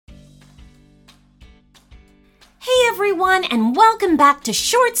everyone, and welcome back to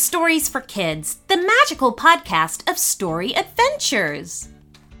Short Stories for Kids, the magical podcast of story adventures.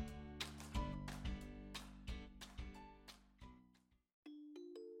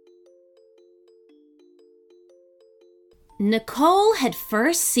 Nicole had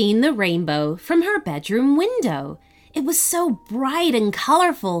first seen the rainbow from her bedroom window. It was so bright and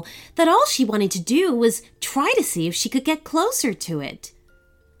colorful that all she wanted to do was try to see if she could get closer to it.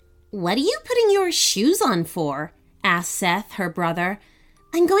 "What are you putting your shoes on for?" asked Seth, her brother.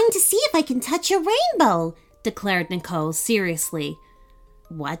 "I'm going to see if I can touch a rainbow," declared Nicole seriously.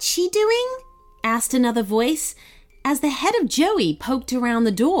 "What's she doing?" asked another voice, as the head of Joey poked around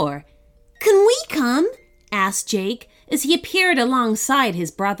the door. "Can we come?" asked Jake, as he appeared alongside his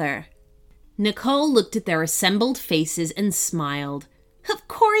brother. Nicole looked at their assembled faces and smiled. "Of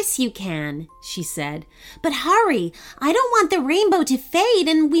course you can," she said. "But hurry, I don't want the rainbow to fade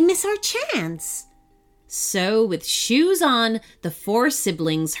and we miss our chance." So, with shoes on, the four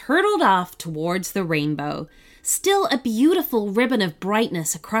siblings hurtled off towards the rainbow, still a beautiful ribbon of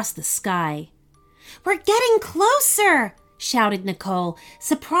brightness across the sky. "We're getting closer!" shouted Nicole,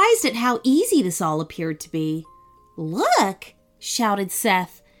 surprised at how easy this all appeared to be. "Look!" shouted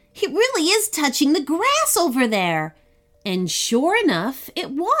Seth. "It really is touching the grass over there." And sure enough,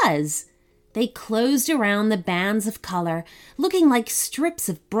 it was. They closed around the bands of color, looking like strips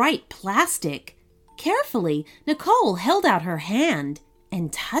of bright plastic. Carefully, Nicole held out her hand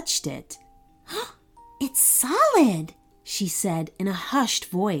and touched it. "It's solid," she said in a hushed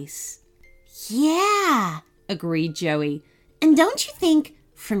voice. "Yeah," agreed Joey. "And don't you think,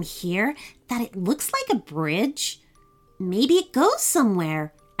 from here, that it looks like a bridge?" "Maybe it goes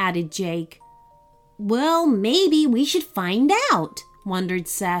somewhere," added Jake. "Well, maybe we should find out," wondered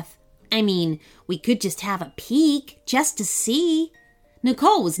Seth. "I mean, we could just have a peek, just to see."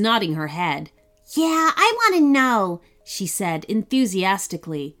 Nicole was nodding her head. "Yeah, I want to know," she said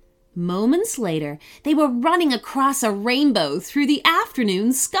enthusiastically. Moments later, they were running across a rainbow through the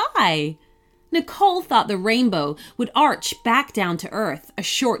afternoon sky. Nicole thought the rainbow would arch back down to Earth a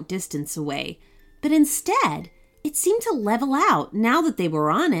short distance away, but instead, it seemed to level out now that they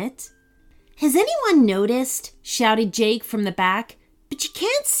were on it. "Has anyone noticed?" shouted Jake from the back. "But you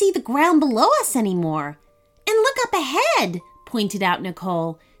can't see the ground below us anymore." "And look up ahead," pointed out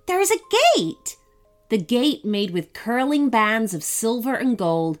Nicole. "There is a gate." The gate, made with curling bands of silver and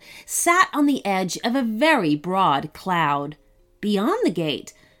gold, sat on the edge of a very broad cloud. Beyond the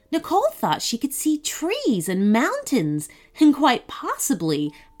gate, Nicole thought she could see trees and mountains, and quite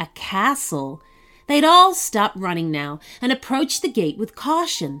possibly a castle. They'd all stopped running now and approached the gate with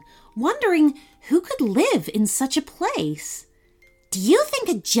caution, wondering who could live in such a place. "Do you think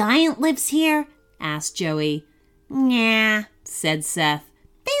a giant lives here?" asked Joey. "Nah," said Seth.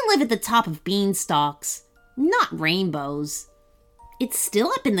 "They live at the top of beanstalks, not rainbows." "It's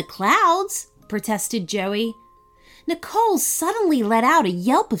still up in the clouds," protested Joey. Nicole suddenly let out a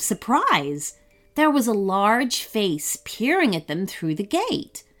yelp of surprise. There was a large face peering at them through the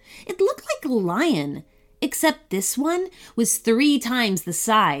gate. It looked like a lion, except this one was 3 times the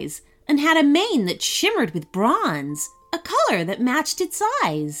size and had a mane that shimmered with bronze, a color that matched its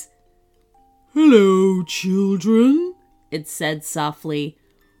eyes. "Hello, children," it said softly.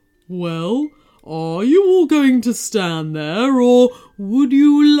 "Well, are you all going to stand there, or would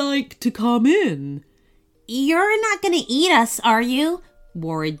you like to come in?" "You're not going to eat us, are you?"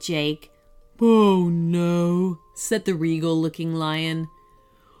 worried Jake. "Oh, no," said the regal-looking lion.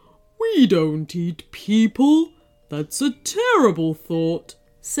 "We don't eat people. That's a terrible thought,"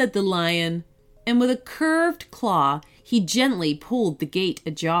 said the lion, and with a curved claw, he gently pulled the gate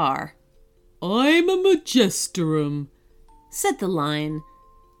ajar. "I'm a Majesterium," said the lion.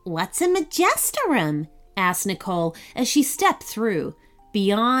 "What's a Majesterium?" asked Nicole as she stepped through.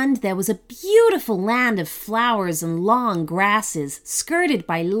 Beyond, there was a beautiful land of flowers and long grasses skirted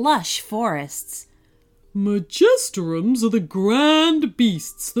by lush forests. "Majesteriums are the grand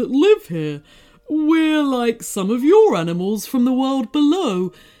beasts that live here. We're like some of your animals from the world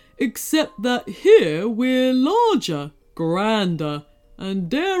below, except that here we're larger, grander, and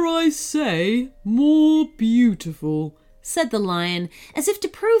dare I say, more beautiful," said the lion. As if to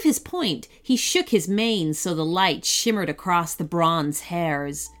prove his point, he shook his mane so the light shimmered across the bronze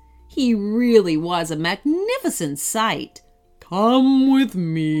hairs. He really was a magnificent sight. "Come with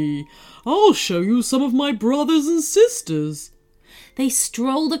me. I'll show you some of my brothers and sisters." They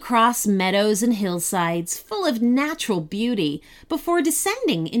strolled across meadows and hillsides full of natural beauty before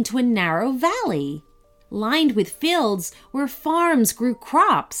descending into a narrow valley, lined with fields where farms grew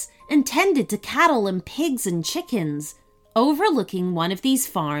crops and tended to cattle and pigs and chickens. Overlooking one of these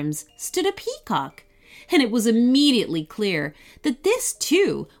farms stood a peacock. and it was immediately clear that this,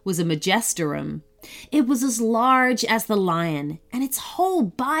 too, was a Majesterium. It was as large as the lion, and its whole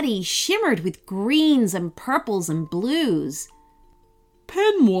body shimmered with greens and purples and blues.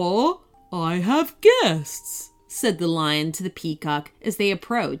 "Peignoir, I have guests," said the lion to the peacock as they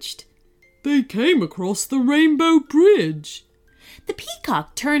approached. "They came across the Rainbow Bridge." The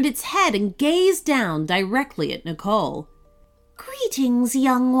peacock turned its head and gazed down directly at Nicole. "Greetings,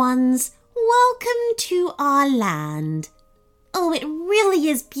 young ones. Welcome to our land." "Oh, it really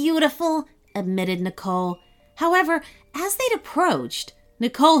is beautiful," admitted Nicole. However, as they'd approached,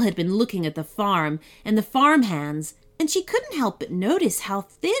 Nicole had been looking at the farm and the farmhands, and she couldn't help but notice how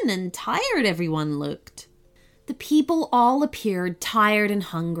thin and tired everyone looked. The people all appeared tired and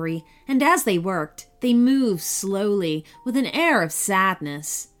hungry, and as they worked, they moved slowly with an air of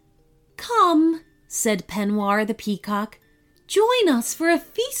sadness. "Come," said Peignoir the peacock, "join us for a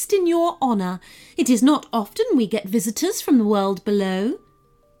feast in your honor. It is not often we get visitors from the world below."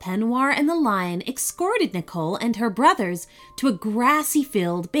 Peignoir and the lion escorted Nicole and her brothers to a grassy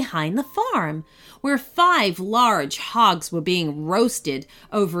field behind the farm, where 5 large hogs were being roasted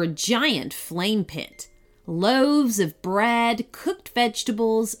over a giant flame pit. Loaves of bread, cooked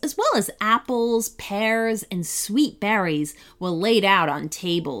vegetables, as well as apples, pears, and sweet berries were laid out on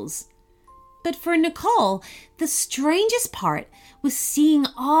tables. But for Nicole, the strangest part was seeing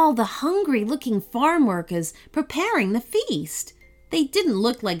all the hungry-looking farm workers preparing the feast. They didn't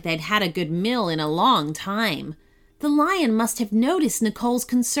look like they'd had a good meal in a long time. The lion must have noticed Nicole's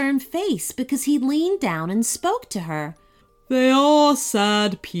concerned face because he leaned down and spoke to her. "They are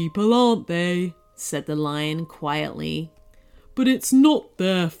sad people, aren't they?" said the lion quietly. "But it's not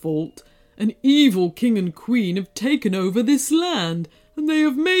their fault. An evil king and queen have taken over this land, and they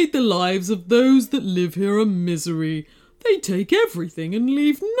have made the lives of those that live here a misery. They take everything and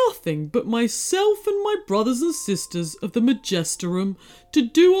leave nothing but myself and my brothers and sisters of the Majesterium to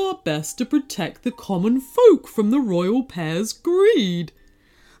do our best to protect the common folk from the royal pair's greed."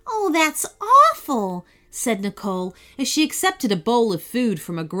 "Oh, that's awful," said Nicole as she accepted a bowl of food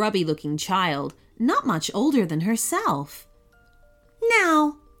from a grubby-looking child, not much older than herself.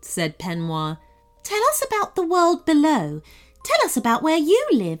 "Now," said Peignoir, "tell us about the world below. Tell us about where you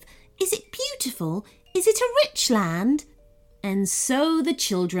live. Is it beautiful? Is it a rich land?" And so the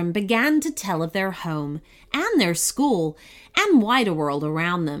children began to tell of their home and their school and wider world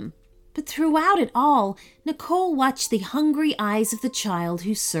around them. But throughout it all, Nicole watched the hungry eyes of the child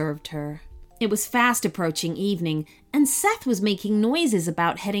who served her. It was fast approaching evening, and Seth was making noises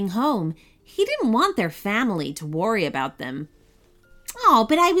about heading home. He didn't want their family to worry about them. "Oh,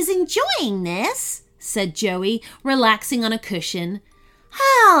 but I was enjoying this," said Joey, relaxing on a cushion.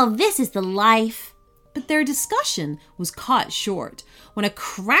 "Oh, this is the life." But their discussion was cut short when a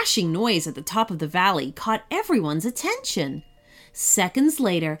crashing noise at the top of the valley caught everyone's attention. Seconds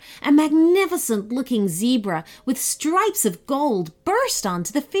later, a magnificent-looking zebra with stripes of gold burst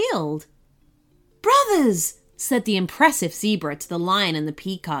onto the field. "Brothers," said the impressive zebra to the lion and the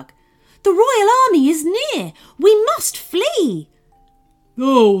peacock, "the royal army is near. We must flee."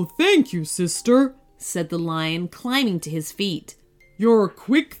 "Oh, thank you, sister," said the lion, climbing to his feet. "Your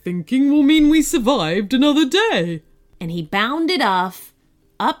quick thinking will mean we survived another day." And he bounded off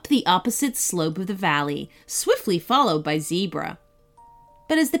up the opposite slope of the valley, swiftly followed by Zebra.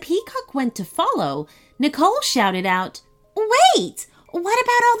 But as the peacock went to follow, Nicole shouted out, "Wait! What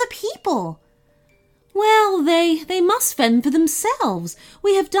about all the people?" "Well, they must fend for themselves.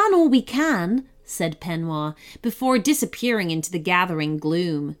 We have done all we can," said Peignoir, before disappearing into the gathering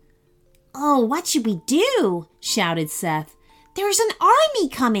gloom. "Oh, what should we do?" shouted Seth. "There's an army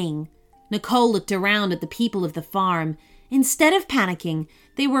coming." Nicole looked around at the people of the farm. Instead of panicking,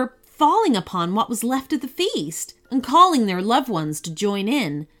 they were falling upon what was left of the feast and calling their loved ones to join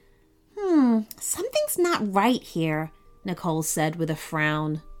in. Something's not right here," Nicole said with a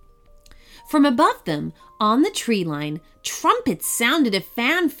frown. From above them, on the tree line, trumpets sounded a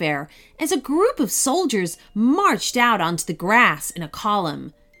fanfare as a group of soldiers marched out onto the grass in a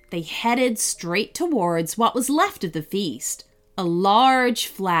column. They headed straight towards what was left of the feast. A large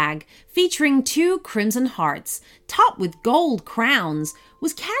flag featuring 2 crimson hearts, topped with gold crowns,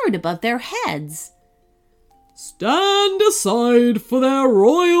 was carried above their heads. "Stand aside for their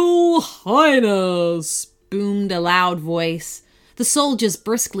royal highness," boomed a loud voice. The soldiers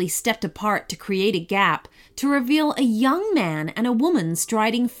briskly stepped apart to create a gap to reveal a young man and a woman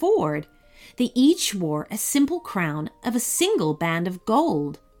striding forward. They each wore a simple crown of a single band of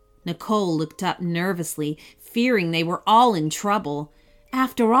gold. Nicole looked up nervously, fearing they were all in trouble.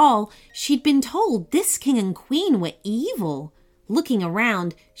 After all, she'd been told this king and queen were evil. Looking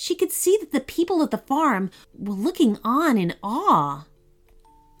around, she could see that the people at the farm were looking on in awe.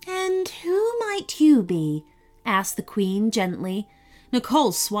 "And who might you be?" asked the Queen gently.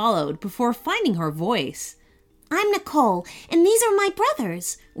 Nicole swallowed before finding her voice. "I'm Nicole, and these are my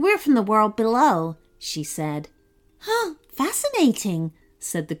brothers. We're from the world below," she said. "Huh, fascinating,"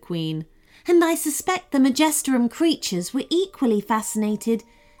 said the Queen. "And I suspect the Majesterium creatures were equally fascinated.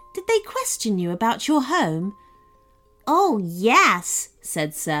 Did they question you about your home?" "Oh, yes,"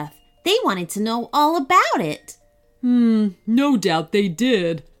 said Seth. "They wanted to know all about it." No doubt they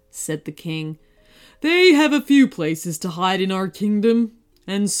did," said the king. "They have a few places to hide in our kingdom,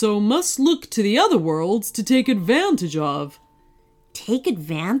 and so must look to the other worlds to take advantage of." "Take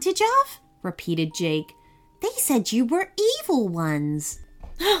advantage of?" repeated Jake. "They said you were evil ones."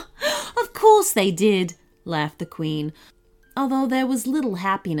 "Of course they did," laughed the Queen, although there was little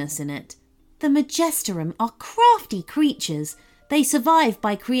happiness in it. "The Majesterium are crafty creatures. They survive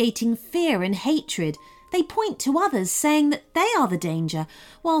by creating fear and hatred. They point to others, saying that they are the danger,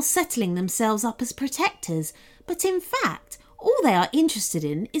 while settling themselves up as protectors. But in fact, all they are interested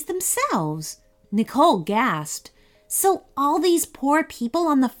in is themselves." Nicole gasped. "So all these poor people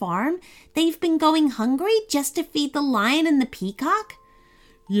on the farm, they've been going hungry just to feed the lion and the peacock?"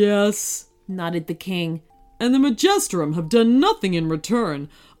 "Yes," nodded the king. "And the Majesterium have done nothing in return,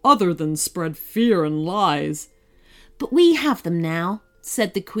 other than spread fear and lies." "But we have them now,"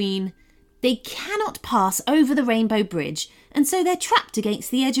 said the Queen. "They cannot pass over the Rainbow Bridge, and so they're trapped against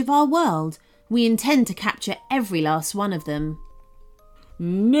the edge of our world. We intend to capture every last one of them."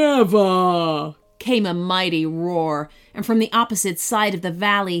 "Never!" came a mighty roar, and from the opposite side of the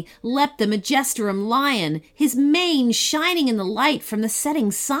valley leapt the Majesterium lion, his mane shining in the light from the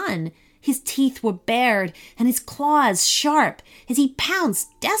setting sun. His teeth were bared and his claws sharp as he pounced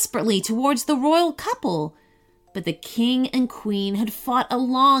desperately towards the royal couple. But the king and queen had fought a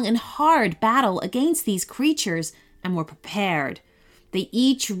long and hard battle against these creatures and were prepared. They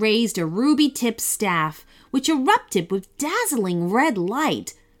each raised a ruby-tipped staff, which erupted with dazzling red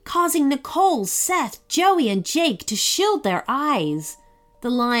light, causing Nicole, Seth, Joey, and Jake to shield their eyes. The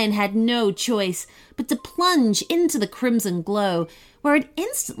lion had no choice but to plunge into the crimson glow, where it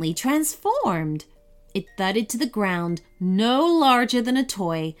instantly transformed. It thudded to the ground, no larger than a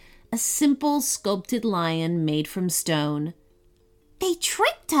toy, a simple sculpted lion made from stone. "They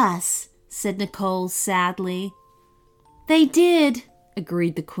tricked us," said Nicole sadly. "They did,"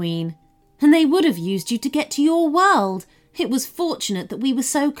 agreed the Queen. "And they would have used you to get to your world. It was fortunate that we were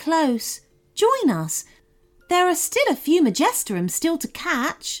so close. Join us. There are still a few Majesterium still to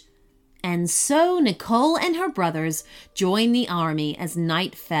catch." And so Nicole and her brothers joined the army as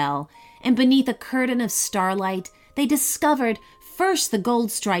night fell, and beneath a curtain of starlight they discovered first the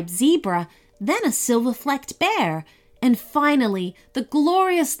gold-striped zebra, then a silver-flecked bear, and finally the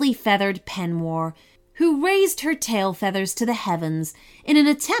gloriously feathered penwar, who raised her tail feathers to the heavens in an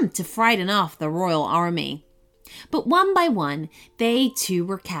attempt to frighten off the royal army. But one by one they too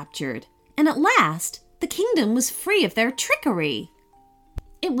were captured, and at last the kingdom was free of their trickery.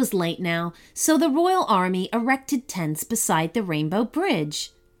 It was late now, so the royal army erected tents beside the Rainbow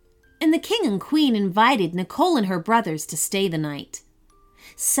Bridge, and the king and queen invited Nicole and her brothers to stay the night.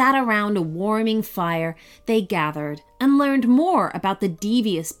 Sat around a warming fire, they gathered and learned more about the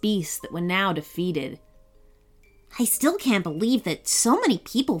devious beasts that were now defeated. "I still can't believe that so many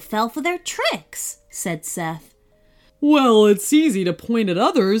people fell for their tricks," said Seth. "Well, it's easy to point at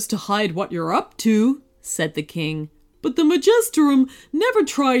others to hide what you're up to," said the king. "But the Majesterium never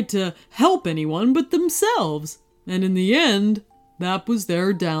tried to help anyone but themselves, and in the end, that was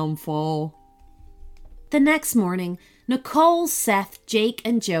their downfall." The next morning, Nicole, Seth, Jake,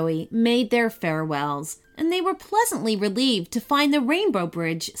 and Joey made their farewells, and they were pleasantly relieved to find the Rainbow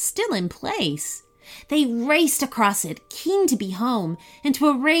Bridge still in place. They raced across it, keen to be home, and to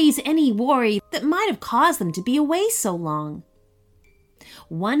erase any worry that might have caused them to be away so long.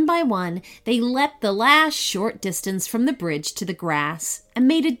 One by one, they leapt the last short distance from the bridge to the grass and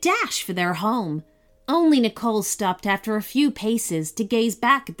made a dash for their home. Only Nicole stopped after a few paces to gaze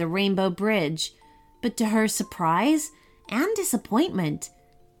back at the Rainbow Bridge, but to her surprise and disappointment,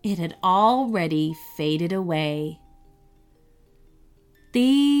 it had already faded away. The